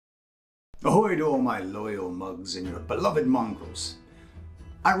Ahoy to all my loyal mugs and your beloved mongrels.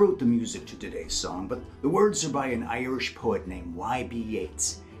 I wrote the music to today's song, but the words are by an Irish poet named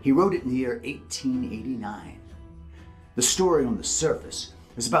Yeats. He wrote it in the year 1889. The story on the surface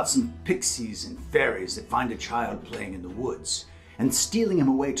is about some pixies and fairies that find a child playing in the woods and stealing him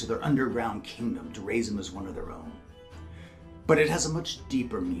away to their underground kingdom to raise him as one of their own. But it has a much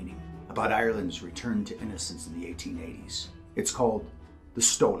deeper meaning about Ireland's return to innocence in the 1880s. It's called The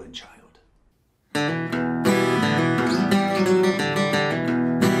Stolen Child. Well,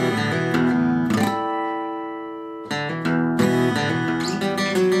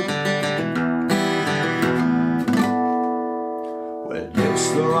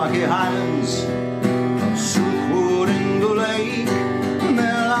 it's the rocky highlands of Southwood and the lake.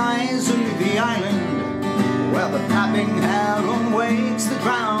 There lies beneath the island where the tapping heron wakes the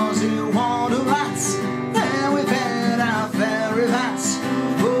drowsy water rats. There we've had our fairy vats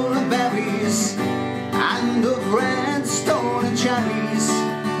full of berries and of red stone and cherries.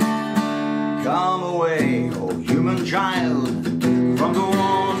 Come away, oh human child, from the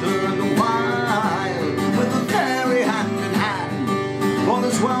water and the wild, with the fairy hand in hand, for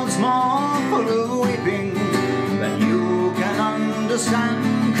this world's more full of weeping than you can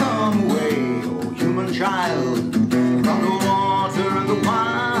understand. Come away, oh human child, from the water and the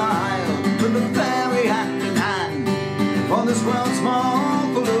wild, with the fairy hand in hand, for this world's more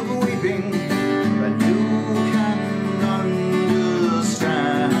full of weeping than you can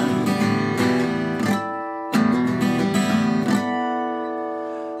understand.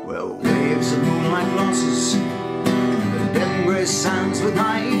 Well, waves of moonlight glosses, the dim grey sands with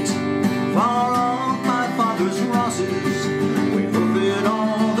night, far off my father's rosses, we hoof it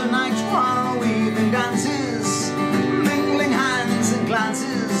all the night while weaving dances, mingling hands and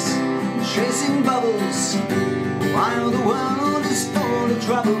glances, chasing bubbles, while the world is full of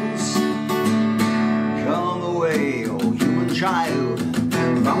troubles. Come away, oh human child,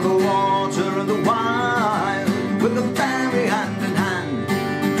 from the water and the wild, with the fairy hand in hand,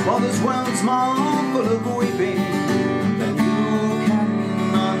 for this world's more full of weeping than you can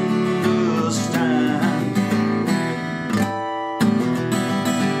understand.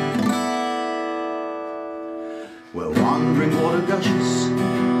 Well, wandering water gushes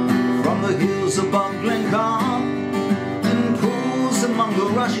from the hills above Glencar, and pools among the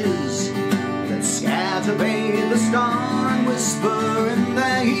rushes that scatter bathe the star and whisper in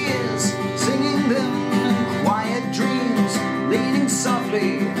their ears, singing them in quiet dreams, leaning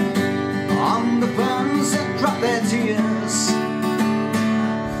softly on the ferns that drop their tears.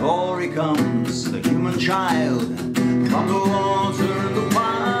 For he comes, the human child, from the water and the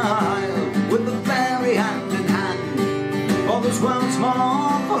wild, with the fairy hand in hand, for this world's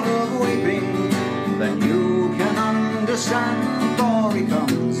more full of weeping than you can understand. For he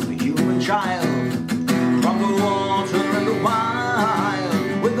comes, the human child, from the water and the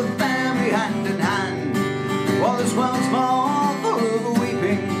wild, with the fairy hand in hand, for this world's more full of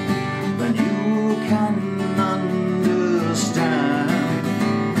weeping than you can understand.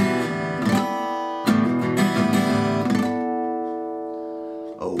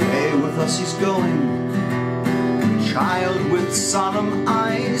 Away with us he's going, the child with solemn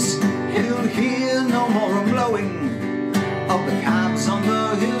eyes. He'll hear no more blowing of the cabs on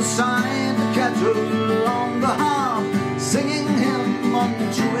the hillside, the kettle on the harp, singing him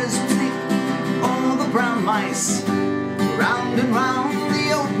unto his sleep. All the brown mice, round and round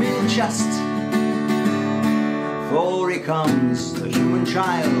the oatmeal chest. For he comes, the human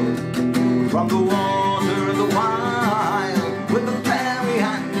child, from the water and the wild, with the fairy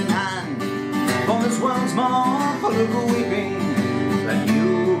hand in hand, for this world's more full of weeping than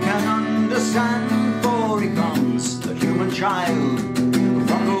you can understand. For he comes, the human child,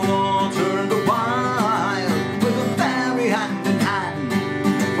 from the water and the wild, with the fairy hand in hand,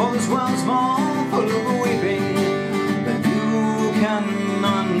 for this world's more full of weeping than you can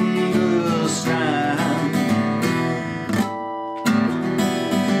understand.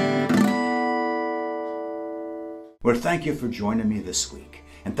 Well, thank you for joining me this week,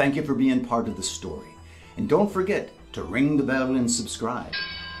 and thank you for being part of the story. And don't forget to ring the bell and subscribe.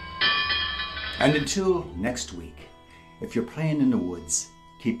 And until next week, if you're playing in the woods,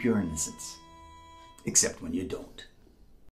 keep your innocence. Except when you don't.